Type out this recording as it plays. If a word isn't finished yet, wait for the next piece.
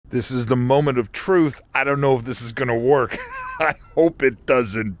This is the moment of truth. I don't know if this is gonna work. I hope it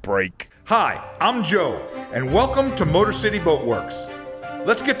doesn't break. Hi, I'm Joe, and welcome to MotorCity Boat Works.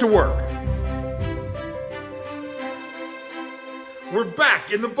 Let's get to work. We're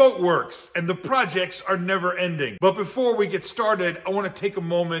back in the Boat Works, and the projects are never ending. But before we get started, I want to take a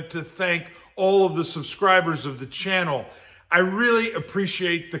moment to thank all of the subscribers of the channel. I really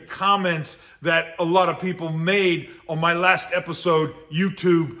appreciate the comments that a lot of people made on my last episode,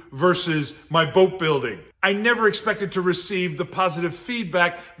 YouTube versus my boat building. I never expected to receive the positive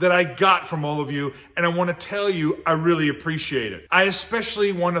feedback that I got from all of you, and I want to tell you I really appreciate it. I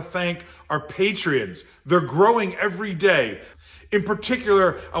especially want to thank our Patreons. They're growing every day. In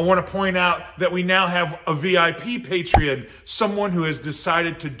particular, I want to point out that we now have a VIP Patreon, someone who has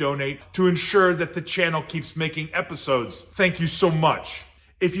decided to donate to ensure that the channel keeps making episodes. Thank you so much.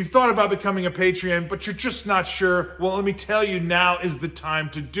 If you've thought about becoming a Patreon, but you're just not sure, well, let me tell you, now is the time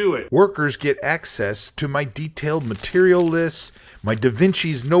to do it. Workers get access to my detailed material lists, my Da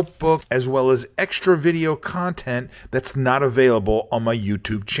Vinci's notebook, as well as extra video content that's not available on my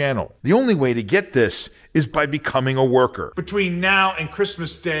YouTube channel. The only way to get this is by becoming a worker. Between now and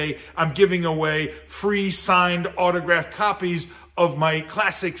Christmas Day, I'm giving away free signed autographed copies of my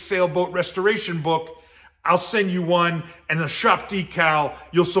classic sailboat restoration book. I'll send you one and a shop decal.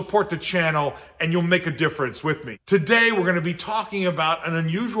 You'll support the channel and you'll make a difference with me. Today, we're gonna be talking about an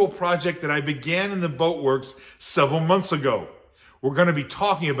unusual project that I began in the Boat Works several months ago. We're gonna be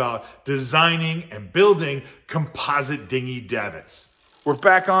talking about designing and building composite dinghy davits. We're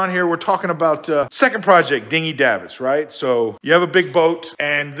back on here. We're talking about second project, dinghy davits, right? So you have a big boat,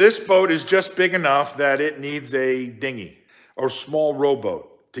 and this boat is just big enough that it needs a dinghy or small rowboat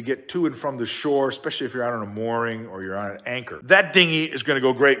to get to and from the shore, especially if you're out on a mooring or you're on an anchor. That dinghy is going to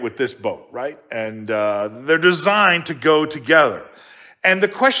go great with this boat, right? And they're designed to go together. And the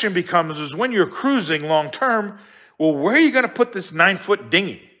question becomes is when you're cruising long term, well, where are you going to put this 9-foot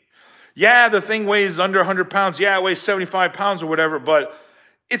dinghy? Yeah, the thing weighs under 100 pounds. Yeah, it weighs 75 pounds or whatever, but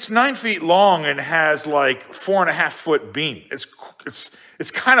it's 9 feet long and has like 4.5-foot beam.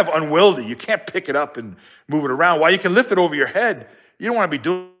 It's kind of unwieldy. You can't pick it up and move it around. While you can lift it over your head, you don't want to be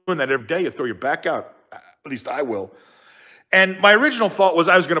doing that every day. You throw your back out. At least I will. And my original thought was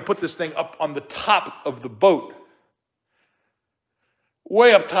I was going to put this thing up on the top of the boat.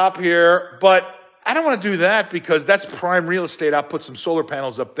 Way up top here, but I don't want to do that because that's prime real estate. I'll put some solar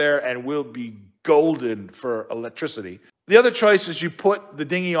panels up there and we'll be golden for electricity. The other choice is you put the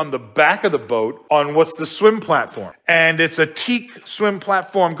dinghy on the back of the boat on what's the swim platform. And it's a teak swim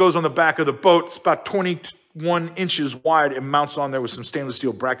platform, goes on the back of the boat. It's about 21 inches wide. It mounts on there with some stainless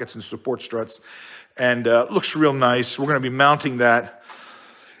steel brackets and support struts. And looks real nice. We're going to be mounting that.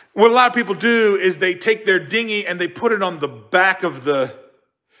 What a lot of people do is they take their dinghy and they put it on the back of the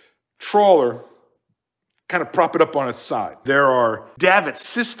trawler, kind of prop it up on its side. There are davit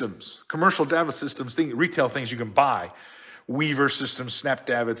systems, commercial davit systems, retail things you can buy, weaver systems, snap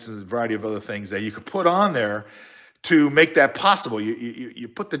davits, and a variety of other things that you could put on there to make that possible. You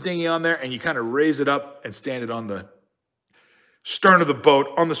put the dinghy on there and you kind of raise it up and stand it on the stern of the boat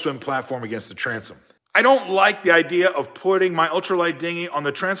on the swim platform against the transom. I don't like the idea of putting my ultralight dinghy on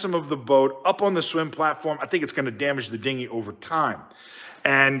the transom of the boat up on the swim platform. I think it's going to damage the dinghy over time.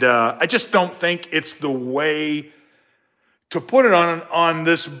 And I just don't think it's the way to put it on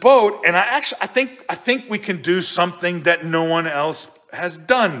this boat. And I think we can do something that no one else has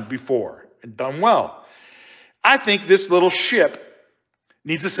done before and done well. I think this little ship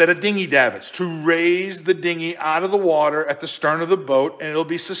needs a set of dinghy davits to raise the dinghy out of the water at the stern of the boat, and it'll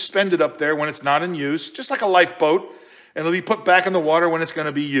be suspended up there when it's not in use, just like a lifeboat, and it'll be put back in the water when it's going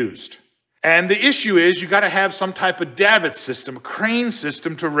to be used. And the issue is you got to have some type of davit system, a crane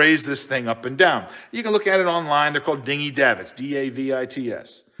system to raise this thing up and down. You can look at it online. They're called dinghy davits,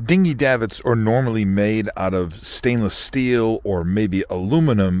 D-A-V-I-T-S. Dinghy davits are normally made out of stainless steel or maybe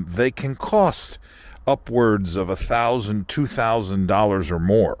aluminum. They can cost upwards of $1,000, $2,000 or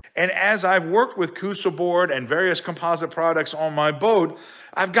more. And as I've worked with Coosa board and various composite products on my boat,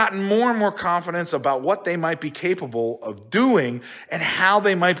 I've gotten more and more confidence about what they might be capable of doing and how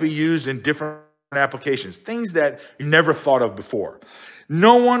they might be used in different applications, things that you never thought of before.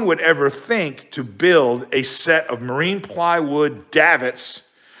 No one would ever think to build a set of marine plywood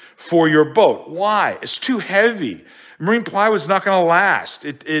davits for your boat. Why? It's too heavy. Marine plywood's not going to last.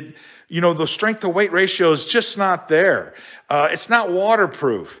 You know, the strength to weight ratio is just not there. It's not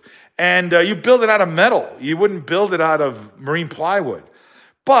waterproof. And you build it out of metal. You wouldn't build it out of marine plywood.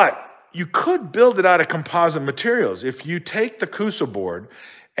 But you could build it out of composite materials. If you take the Coosa board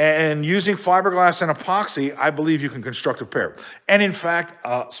And using fiberglass and epoxy, I believe you can construct a pair. And in fact,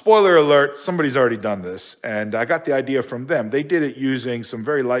 spoiler alert, somebody's already done this, and I got the idea from them. They did it using some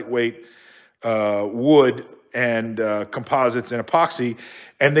very lightweight wood and composites and epoxy,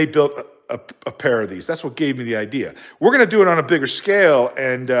 and they built a pair of these. That's what gave me the idea. We're going to do it on a bigger scale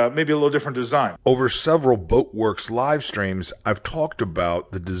and maybe a little different design. Over several Boatworks live streams, I've talked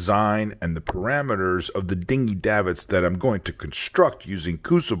about the design and the parameters of the dinghy davits that I'm going to construct using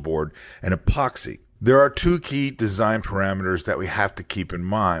Coosa board and epoxy. There are two key design parameters that we have to keep in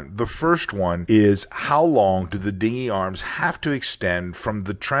mind. The first one is how long do the dinghy arms have to extend from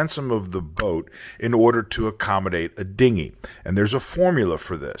the transom of the boat in order to accommodate a dinghy? And there's a formula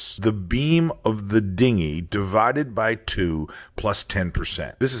for this. The beam of the dinghy divided by 2 plus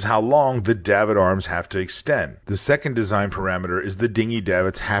 10%. This is how long the davit arms have to extend. The second design parameter is the dinghy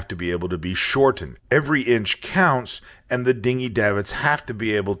davits have to be able to be shortened. Every inch counts, and the dinghy davits have to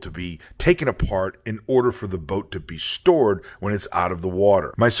be able to be taken apart in order for the boat to be stored when it's out of the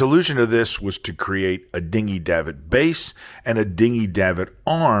water. My solution to this was to create a dinghy davit base and a dinghy davit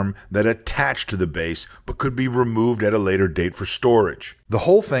arm that attached to the base but could be removed at a later date for storage. The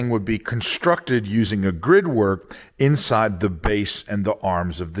whole thing would be constructed using a grid work inside the base and the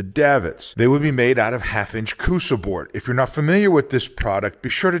arms of the davits. They would be made out of 1/2-inch Coosa board. If you're not familiar with this product, be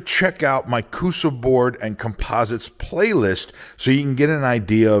sure to check out my Coosa board and composites playlist so you can get an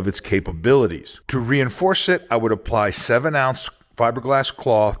idea of its capabilities. To reinforce it, I would apply 7-ounce fiberglass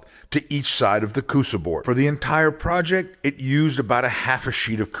cloth to each side of the Coosa board. For the entire project, it used about 1/2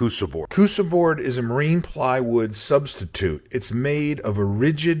 sheet of Coosa board. Coosa board is a marine plywood substitute. It's made of a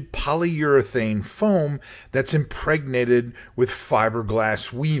rigid polyurethane foam that's impregnated with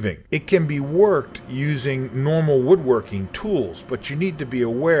fiberglass weaving. It can be worked using normal woodworking tools, but you need to be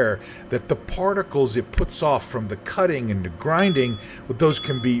aware that the particles it puts off from the cutting and the grinding, those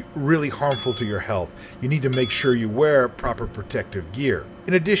can be really harmful to your health. You need to make sure you wear proper protective gear.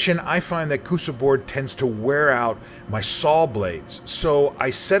 In addition, I find that Coosa board tends to wear out my saw blades, so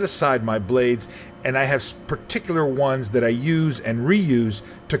I set aside my blades and I have particular ones that I use and reuse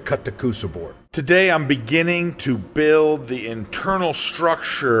to cut the Coosa board. Today I'm beginning to build the internal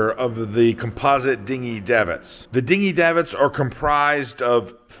structure of the composite dinghy davits. The dinghy davits are comprised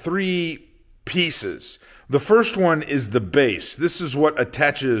of 3 pieces. The first one is the base. This is what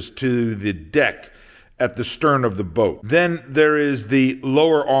attaches to the deck at the stern of the boat. Then there is the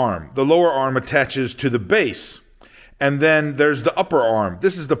lower arm. The lower arm attaches to the base. And then there's the upper arm.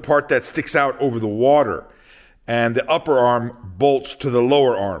 This is the part that sticks out over the water. And the upper arm bolts to the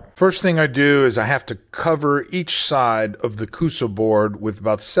lower arm. First thing I do is I have to cover each side of the Coosa board with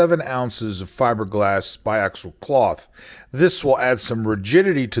about 7 ounces of fiberglass biaxial cloth. This will add some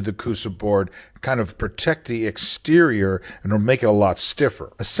rigidity to the Coosa board, kind of protect the exterior, and it'll make it a lot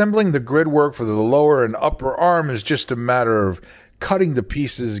stiffer. Assembling the grid work for the lower and upper arm is just a matter of cutting the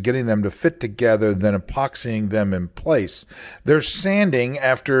pieces, getting them to fit together, then epoxying them in place. There's sanding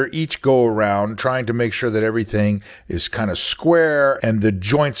after each go around, trying to make sure that everything is kind of square and the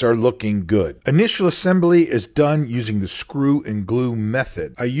joints are looking good. Initial assembly is done using the screw and glue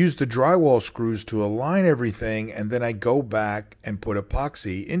method. I use the drywall screws to align everything, and then I go back and put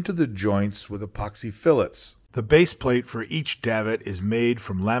epoxy into the joints with epoxy fillets. The base plate for each davit is made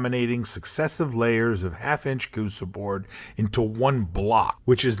from laminating successive layers of 1/2-inch Coosa board into one block,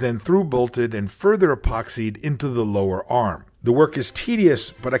 which is then through-bolted and further epoxied into the lower arm. The work is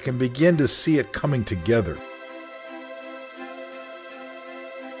tedious, but I can begin to see it coming together.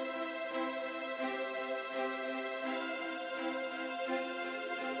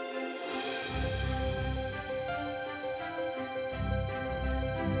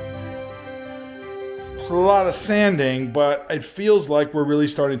 A lot of sanding, but it feels like we're really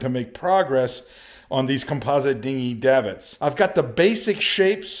starting to make progress on these composite dinghy davits. I've got the basic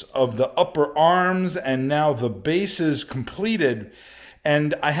shapes of the upper arms and now the bases completed,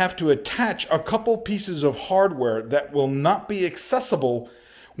 and I have to attach a couple pieces of hardware that will not be accessible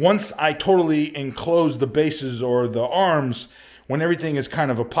once I totally enclose the bases or the arms. When everything is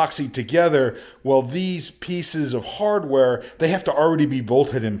kind of epoxied together, well, these pieces of hardware, they have to already be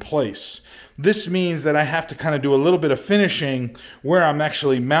bolted in place. This means that I have to kind of do a little bit of finishing where I'm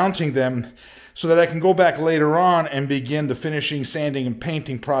actually mounting them so that I can go back later on and begin the finishing, sanding, and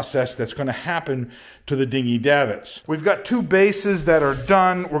painting process that's going to happen to the dinghy davits. We've got 2 bases that are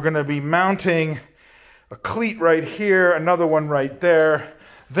done. We're going to be mounting a cleat right here, another one right there.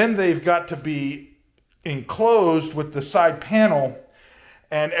 Then they've got to be enclosed with the side panel,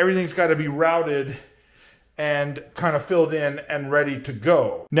 and everything's got to be routed and kind of filled in and ready to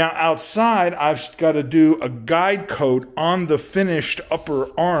go. Now outside, I've got to do a guide coat on the finished upper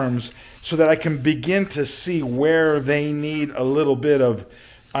arms so that I can begin to see where they need a little bit of,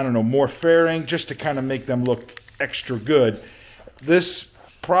 I don't know, more fairing, just to kind of make them look extra good. This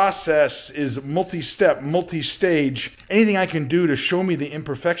process is multi-step, multi-stage. Anything I can do to show me the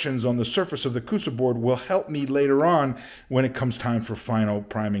imperfections on the surface of the Coosa board will help me later on when it comes time for final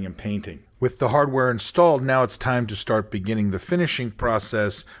priming and painting. With the hardware installed, now it's time to start beginning the finishing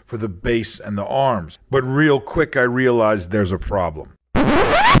process for the base and the arms. But real quick, I realized there's a problem.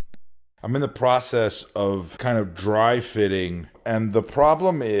 I'm in the process of kind of dry fitting, and the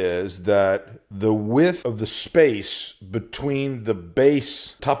problem is that the width of the space between the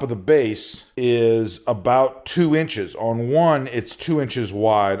base, top of the base, is about 2 inches. On one, it's 2 inches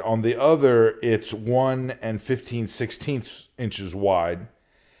wide. On the other, it's 1 15/16 inches wide.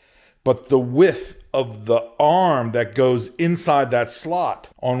 But the width of the arm that goes inside that slot,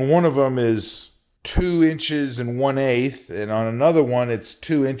 on one of them is 2 inches and 1/8, and on another one it's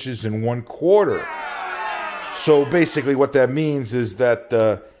 2 inches and 1/4. So basically what that means is that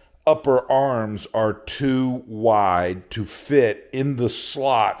the upper arms are too wide to fit in the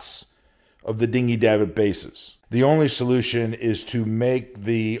slots of the dinghy davit bases. The only solution is to make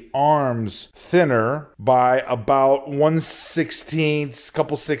the arms thinner by about 1/16,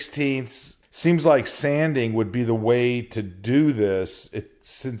 couple sixteenths. Seems like sanding would be the way to do this,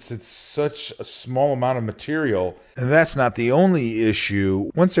 since it's such a small amount of material. And that's not the only issue.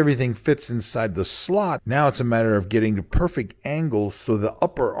 Once everything fits inside the slot, now it's a matter of getting the perfect angle so the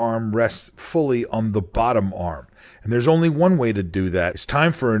upper arm rests fully on the bottom arm. And there's only one way to do that. It's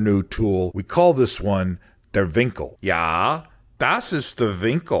time for a new tool. We call this one der Winkle. Ja, das ist der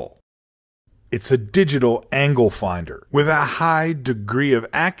Winkle. It's a digital angle finder. With a high degree of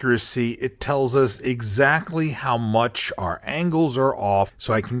accuracy, it tells us exactly how much our angles are off,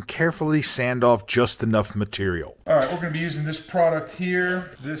 so I can carefully sand off just enough material. All right, we're going to be using this product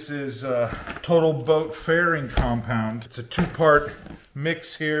here. This is TotalBoat fairing compound. It's a 2-part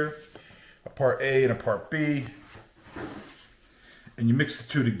mix here, a part A and a part B. And you mix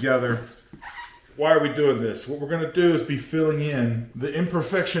the two together. Why are we doing this? What we're going to do is be filling in the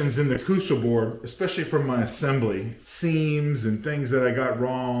imperfections in the Coosa board, especially from my assembly. Seams and things that I got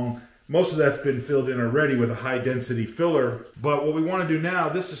wrong. Most of that's been filled in already with a high density filler. But what we want to do now,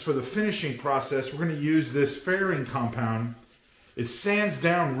 this is for the finishing process. We're going to use this fairing compound. It sands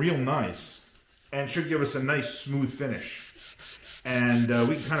down real nice and should give us a nice smooth finish. And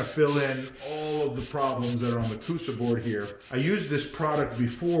we can kind of fill in all of the problems that are on the Coosa board here. I used this product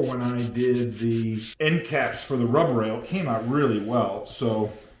before when I did the end caps for the rubber rail. It came out really well,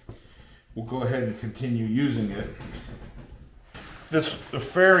 so we'll go ahead and continue using it. The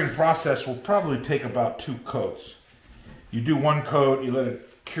fairing process will probably take about 2 coats. You do 1 coat, you let it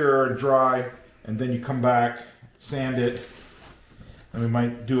cure and dry, and then you come back, sand it. And we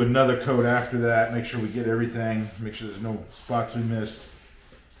might do another coat after that, make sure we get everything, make sure there's no spots we missed.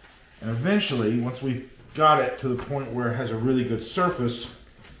 And eventually, once we've got it to the point where it has a really good surface,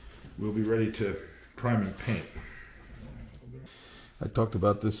 we'll be ready to prime and paint. I talked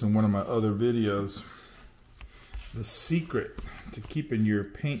about this in one of my other videos. The secret to keeping your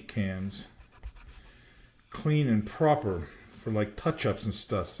paint cans clean and proper for like touch-ups and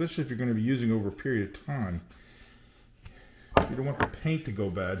stuff, especially if you're going to be using over a period of time. You don't want the paint to go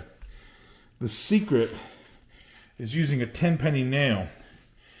bad. The secret is using a 10-penny nail,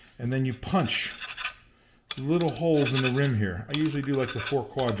 and then you punch little holes in the rim here. I usually do like the 4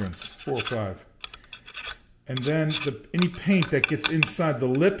 quadrants, 4 or 5. And then any paint that gets inside the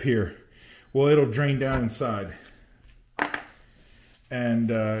lip here, well, it'll drain down inside.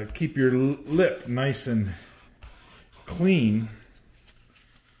 And keep your lip nice and clean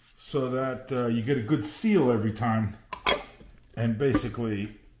so that you get a good seal every time. And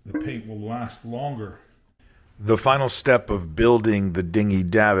basically, the paint will last longer. The final step of building the dinghy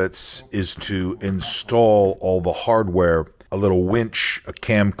davits is to install all the hardware, a little winch, a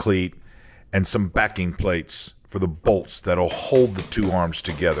cam cleat, and some backing plates for the bolts that'll hold the 2 arms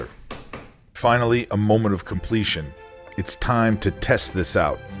together. Finally, a moment of completion. It's time to test this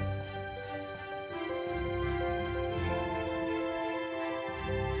out.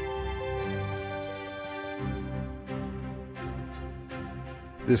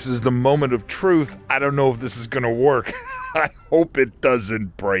 This is the moment of truth. I don't know if this is going to work. I hope it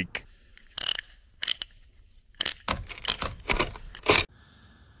doesn't break.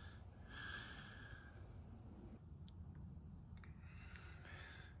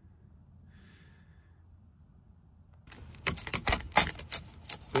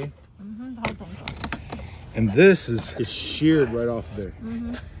 See? The whole thing's on. And this is sheared right off of there.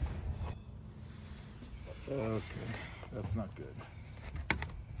 Mm-hmm. Okay, that's not good.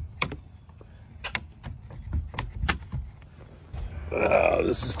 Oh,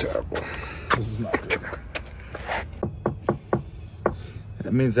 this is terrible. This is not good.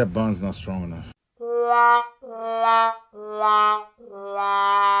 That means that bond's not strong enough.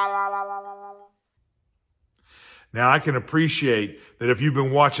 Now, I can appreciate that if you've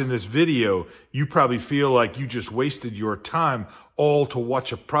been watching this video, you probably feel like you just wasted your time all to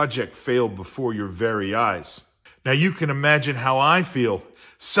watch a project fail before your very eyes. Now, you can imagine how I feel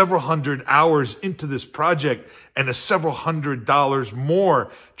several hundred hours into this project and a several $100s more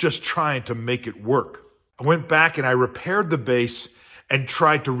just trying to make it work. I went back and I repaired the base and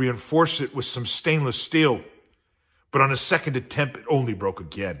tried to reinforce it with some stainless steel. But on a second attempt, it only broke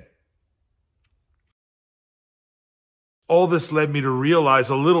again. All this led me to realize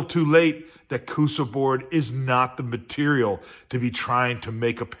a little too late that Coosa board is not the material to be trying to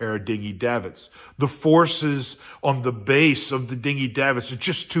make a pair of dinghy davits. The forces on the base of the dinghy davits are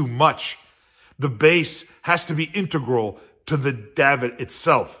just too much. The base has to be integral to the davit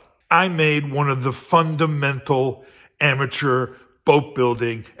itself. I made one of the fundamental amateur boat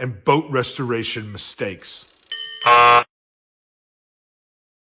building and boat restoration mistakes.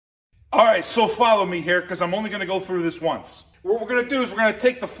 All right, so follow me here because I'm only going to go through this once. What we're going to do is we're going to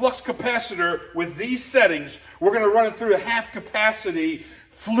take the flux capacitor with these settings. We're going to run it through a half capacity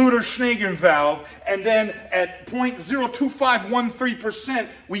Fluter-Schnagen valve, and then at 0.02513%,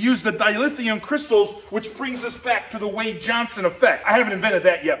 we use the dilithium crystals, which brings us back to the Wade-Johnson effect. I haven't invented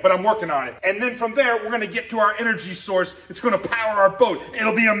that yet, but I'm working on it. And then from there, we're going to get to our energy source. It's going to power our boat.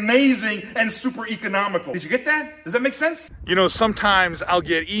 It'll be amazing and super economical. Did you get that? Does that make sense? You know, sometimes I'll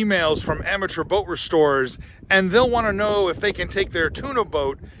get emails from amateur boat restorers, and they'll want to know if they can take their tuna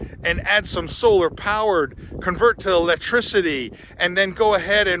boat and add some solar powered, convert to electricity, and then go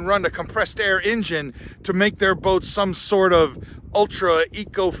ahead and run a compressed air engine to make their boat some sort of ultra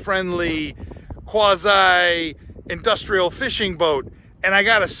eco-friendly, quasi-industrial fishing boat. And I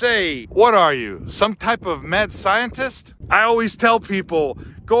gotta say, what are you, some type of mad scientist? I always tell people,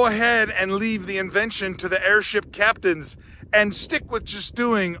 go ahead and leave the invention to the airship captains and stick with just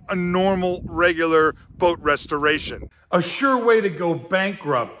doing a normal, regular boat restoration. A sure way to go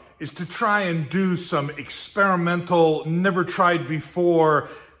bankrupt is to try and do some experimental, never tried before,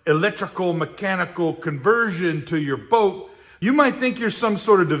 electrical, mechanical conversion to your boat. You might think you're some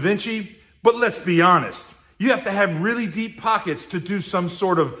sort of Da Vinci, but let's be honest. You have to have really deep pockets to do some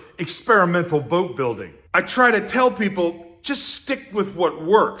sort of experimental boat building. I try to tell people, just stick with what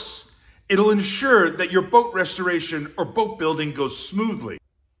works. It'll ensure that your boat restoration or boat building goes smoothly.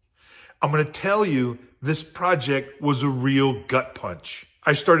 I'm going to tell you, this project was a real gut punch.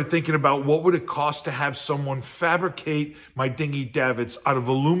 I started thinking about what would it cost to have someone fabricate my dinghy davits out of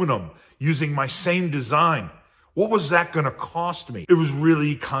aluminum using my same design. What was that going to cost me? It was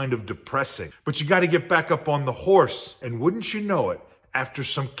really kind of depressing. But you got to get back up on the horse. And wouldn't you know it, after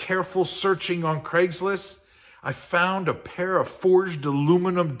some careful searching on Craigslist, I found a pair of forged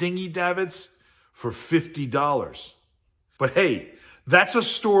aluminum dinghy davits for $50. But hey, that's a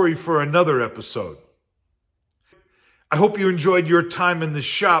story for another episode. I hope you enjoyed your time in the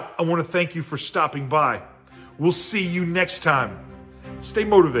shop. I want to thank you for stopping by. We'll see you next time. Stay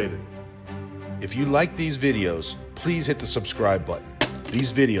motivated. If you like these videos, please hit the subscribe button.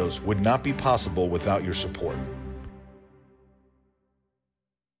 These videos would not be possible without your support.